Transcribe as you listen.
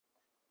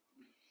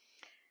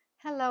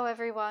Hello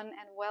everyone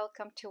and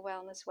welcome to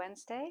Wellness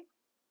Wednesday.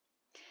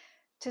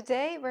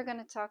 Today we're going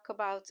to talk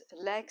about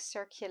leg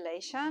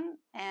circulation,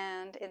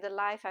 and in the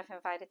live I've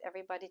invited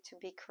everybody to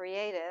be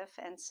creative,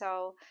 and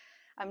so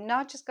I'm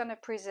not just going to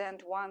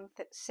present one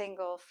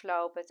single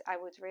flow, but I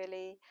would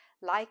really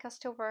like us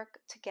to work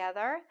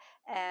together,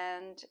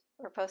 and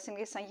we're posting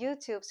this on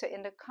YouTube, so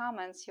in the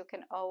comments you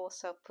can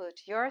also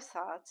put your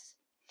thoughts.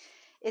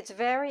 It's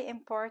very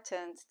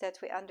important that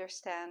we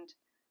understand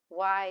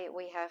why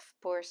we have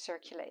poor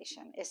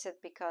circulation. Is it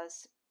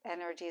because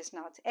energy is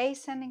not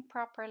ascending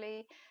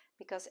properly?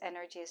 Because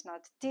energy is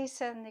not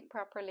descending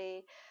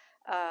properly?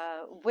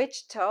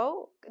 Which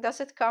toe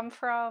does it come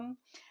from?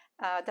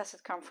 Does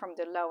it come from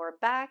the lower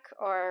back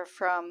or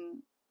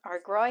from our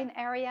groin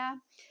area?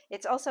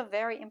 It's also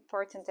very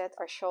important that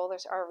our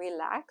shoulders are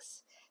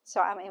relaxed.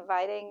 So I'm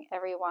inviting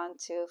everyone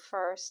to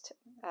first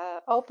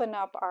open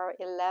up our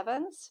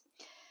 11s.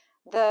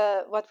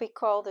 What we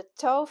call the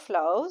toe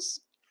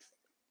flows,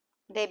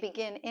 they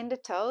begin in the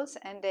toes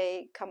and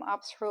they come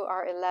up through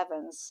our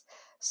 11s.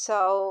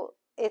 So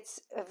it's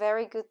a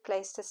very good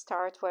place to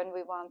start when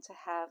we want to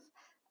have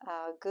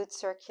good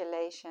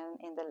circulation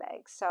in the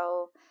legs.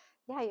 So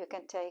yeah, you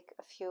can take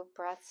a few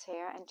breaths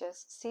here and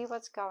just see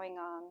what's going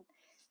on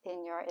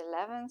in your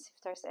 11s,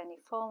 if there's any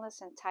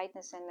fullness and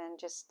tightness, and then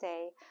just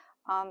stay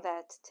on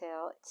that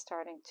till it's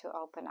starting to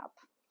open up.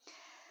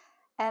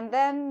 And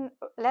then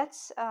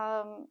let's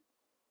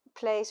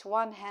place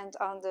one hand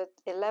on the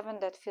 11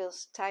 that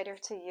feels tighter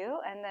to you,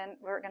 and then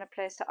we're going to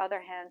place the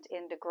other hand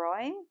in the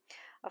groin.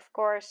 Of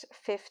course,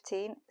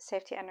 15,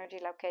 safety energy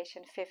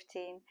location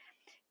 15,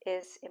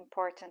 is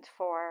important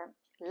for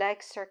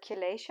leg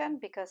circulation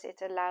because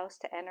it allows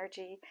the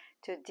energy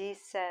to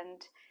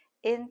descend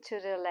into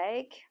the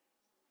leg.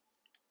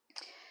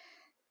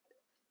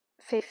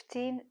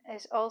 15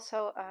 is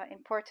also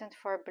important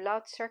for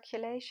blood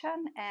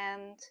circulation,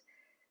 and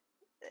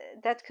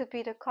that could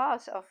be the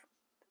cause of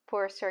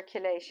poor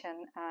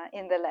circulation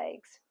in the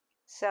legs.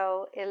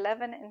 So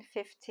 11 and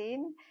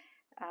 15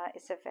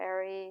 is a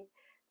very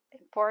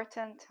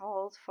important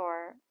hold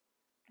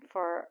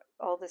for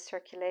all the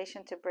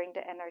circulation to bring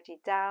the energy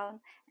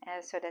down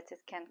so that it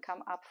can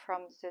come up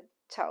from the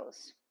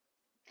toes.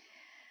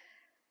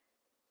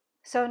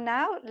 So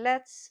now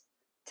let's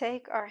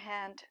take our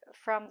hand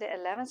from the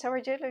 11. So we're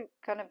just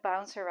going to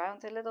bounce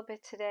around a little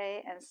bit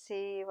today and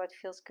see what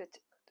feels good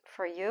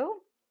for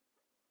you.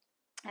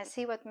 And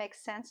see what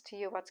makes sense to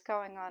you, what's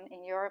going on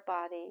in your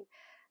body,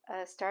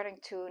 starting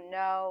to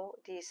know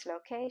these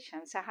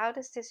locations. So how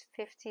does this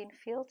 15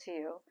 feel to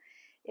you?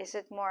 Is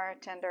it more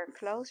tender,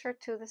 closer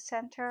to the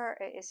center?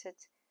 Or is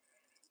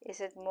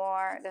it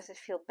more, does it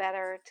feel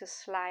better to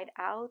slide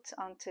out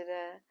onto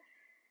the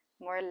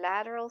more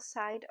lateral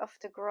side of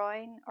the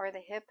groin or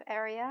the hip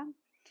area?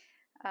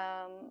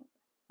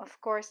 Of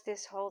course,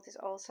 this hold is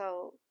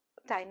also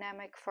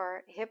dynamic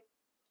for hip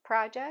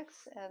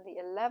projects.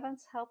 The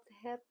 11s help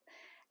the hip,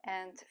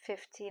 and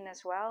 15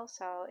 as well.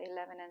 So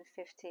 11 and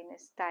 15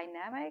 is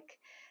dynamic,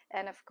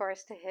 and of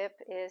course the hip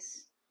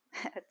is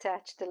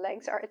attached, the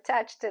legs are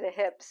attached to the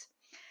hips.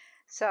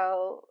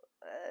 So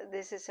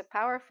this is a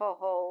powerful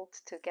hold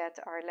to get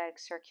our leg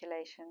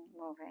circulation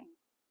moving.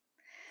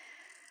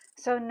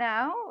 So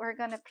now we're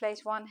going to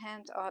place one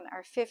hand on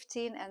our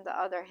 15 and the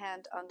other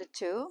hand on the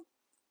 2.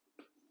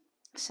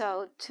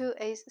 So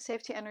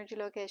safety energy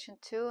location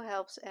 2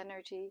 helps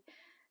energy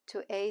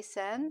to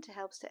ascend,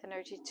 helps the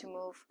energy to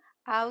move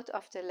out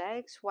of the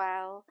legs,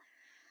 while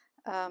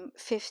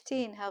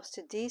 15 helps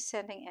the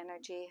descending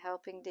energy,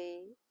 helping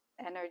the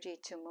energy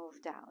to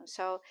move down.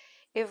 So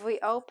if we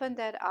open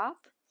that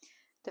up,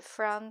 the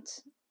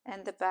front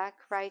and the back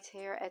right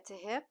here at the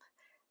hip,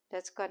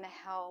 that's going to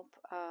help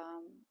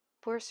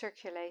poor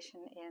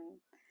circulation in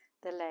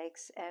the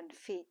legs and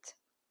feet.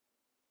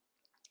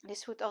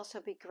 This would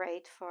also be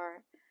great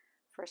for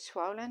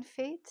swollen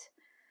feet,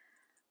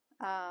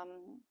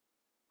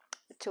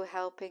 to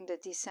helping the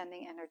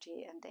descending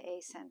energy and the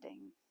ascending.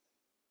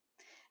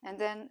 And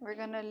then we're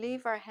going to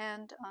leave our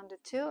hand on the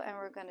 2, and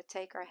we're going to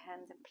take our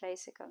hand and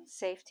place it on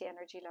safety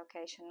energy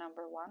location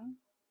number 1.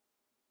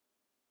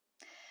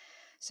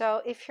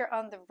 So if you're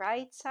on the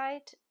right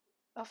side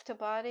of the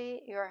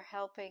body, you're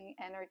helping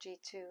energy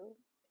to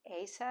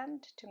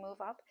ascend, to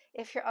move up.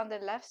 If you're on the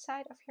left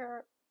side of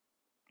your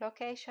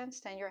locations,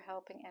 then you're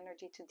helping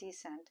energy to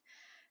descend.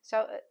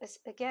 So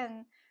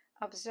again,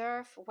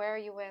 observe where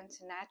you went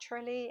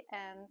naturally,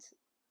 and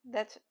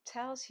that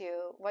tells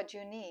you what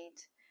you need.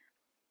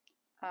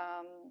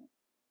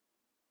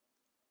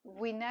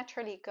 We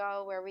naturally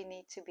go where we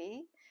need to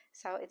be,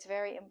 so it's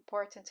very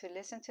important to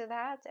listen to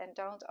that and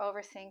don't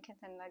overthink it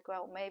and like,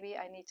 well, maybe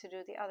I need to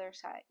do the other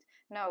side.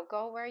 No,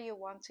 go where you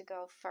want to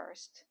go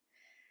first.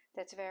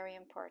 That's very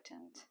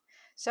important.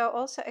 So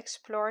also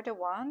explore the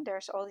 1.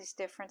 There's all these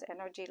different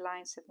energy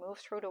lines that move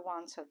through the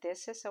 1. So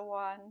this is a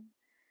 1,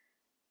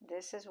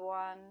 this is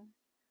 1,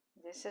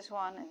 this is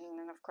 1, and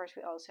then of course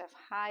we also have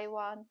high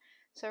 1.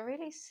 So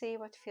really see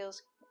what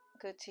feels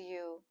good to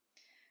you.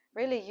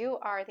 Really, you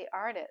are the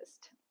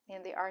artist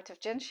in the art of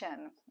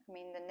jinshin. I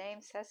mean, the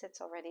name says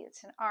it's already,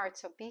 it's an art,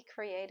 so be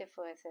creative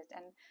with it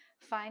and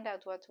find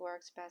out what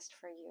works best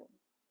for you.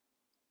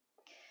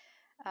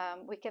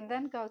 We can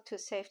then go to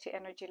safety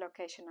energy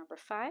location number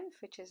 5,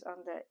 which is on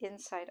the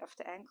inside of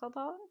the ankle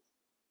bone,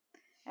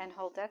 and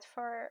hold that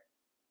for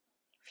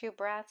a few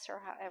breaths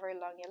or however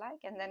long you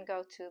like, and then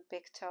go to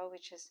big toe,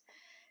 which is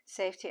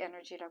safety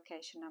energy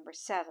location number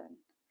 7.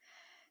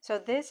 So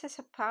this is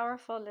a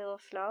powerful little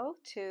flow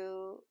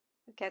to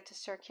get the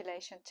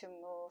circulation to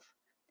move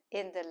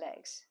in the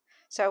legs.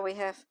 So we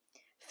have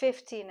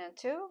 15 and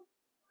 2,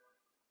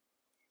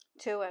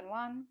 2 and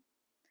 1,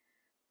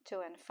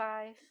 2 and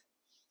 5,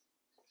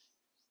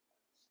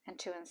 and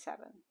 2 and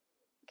 7.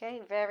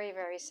 Okay, very,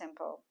 very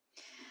simple.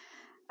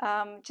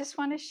 Just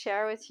want to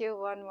share with you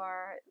one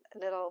more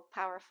little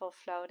powerful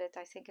flow that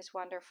I think is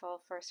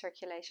wonderful for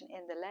circulation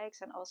in the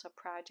legs, and also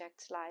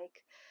projects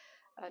like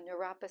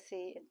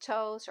neuropathy in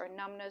toes or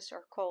numbness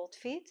or cold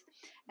feet.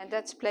 And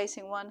that's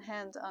placing one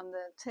hand on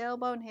the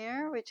tailbone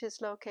here, which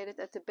is located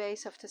at the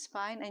base of the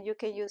spine, and you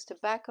can use the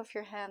back of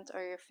your hand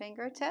or your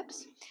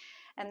fingertips,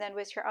 and then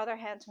with your other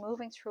hand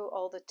moving through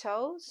all the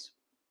toes.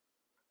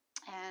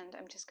 And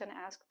I'm just going to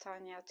ask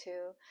Tanya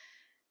to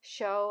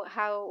show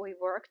how we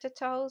work the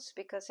toes,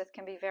 because it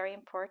can be very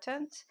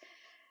important.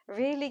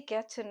 Really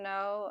get to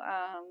know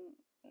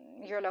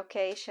your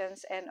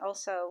locations and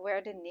also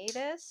where the need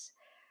is.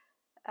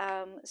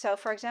 So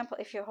for example,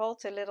 if you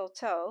hold the little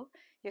toe,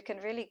 you can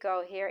really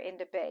go here in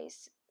the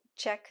base,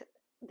 check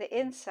the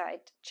inside,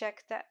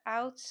 check the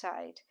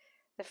outside,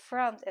 the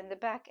front and the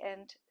back,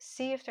 and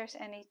see if there's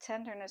any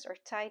tenderness or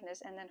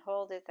tightness, and then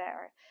hold it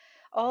there.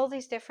 All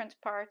these different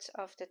parts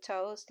of the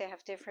toes, they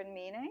have different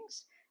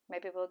meanings.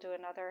 Maybe we'll do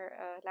another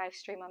live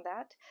stream on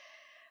that.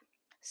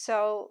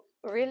 So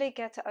really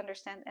get to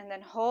understand, and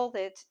then hold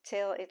it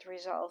till it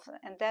resolves,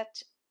 and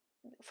that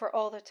for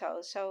all the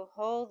toes. So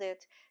hold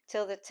it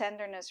till the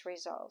tenderness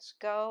resolves.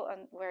 Go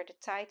on where the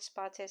tight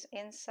spot is,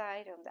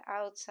 inside, on the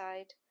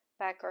outside,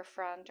 back or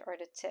front, or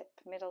the tip,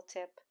 middle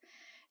tip.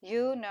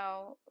 You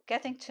know,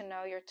 getting to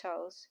know your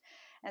toes.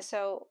 And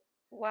so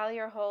while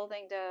you're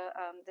holding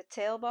the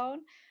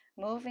tailbone,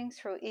 moving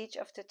through each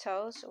of the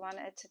toes one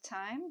at a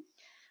time,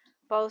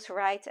 both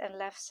right and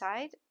left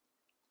side,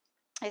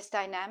 is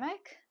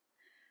dynamic.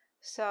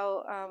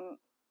 So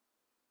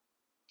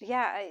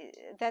yeah,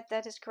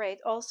 that is great.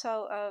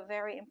 Also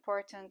very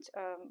important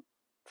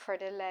for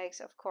the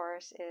legs, of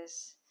course,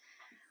 is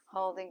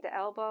holding the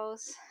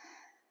elbows.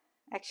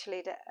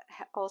 Actually,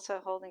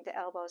 also holding the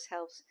elbows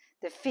helps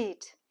the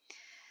feet.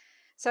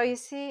 So you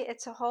see,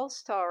 it's a whole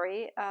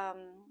story.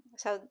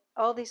 So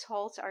all these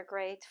holds are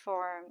great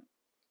for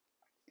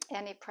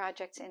any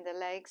projects in the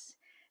legs,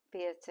 be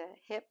it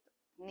hip,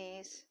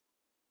 knees,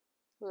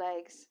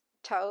 legs,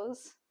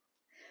 toes.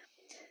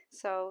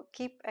 So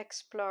keep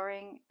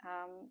exploring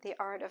the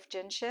art of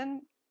jinshin.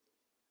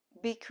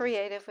 Be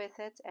creative with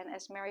it. And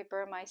as Mary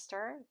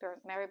Burmeister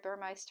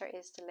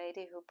is the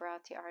lady who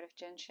brought the art of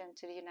jinshin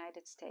to the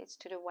United States,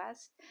 to the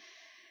West.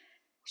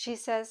 She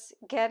says,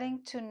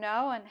 getting to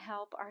know and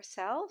help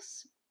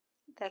ourselves,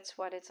 that's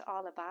what it's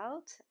all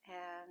about.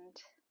 And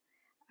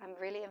I'm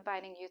really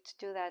inviting you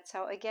to do that.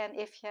 So again,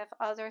 if you have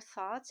other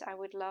thoughts, I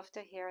would love to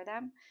hear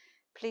them.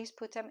 Please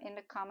put them in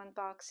the comment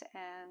box,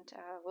 and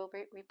we'll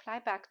reply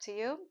back to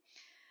you.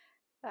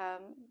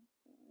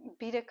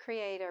 Be the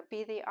creator,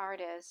 be the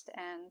artist,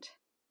 and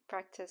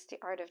practice the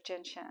art of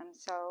jinshin.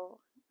 So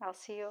I'll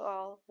see you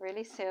all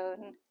really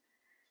soon.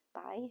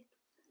 Bye.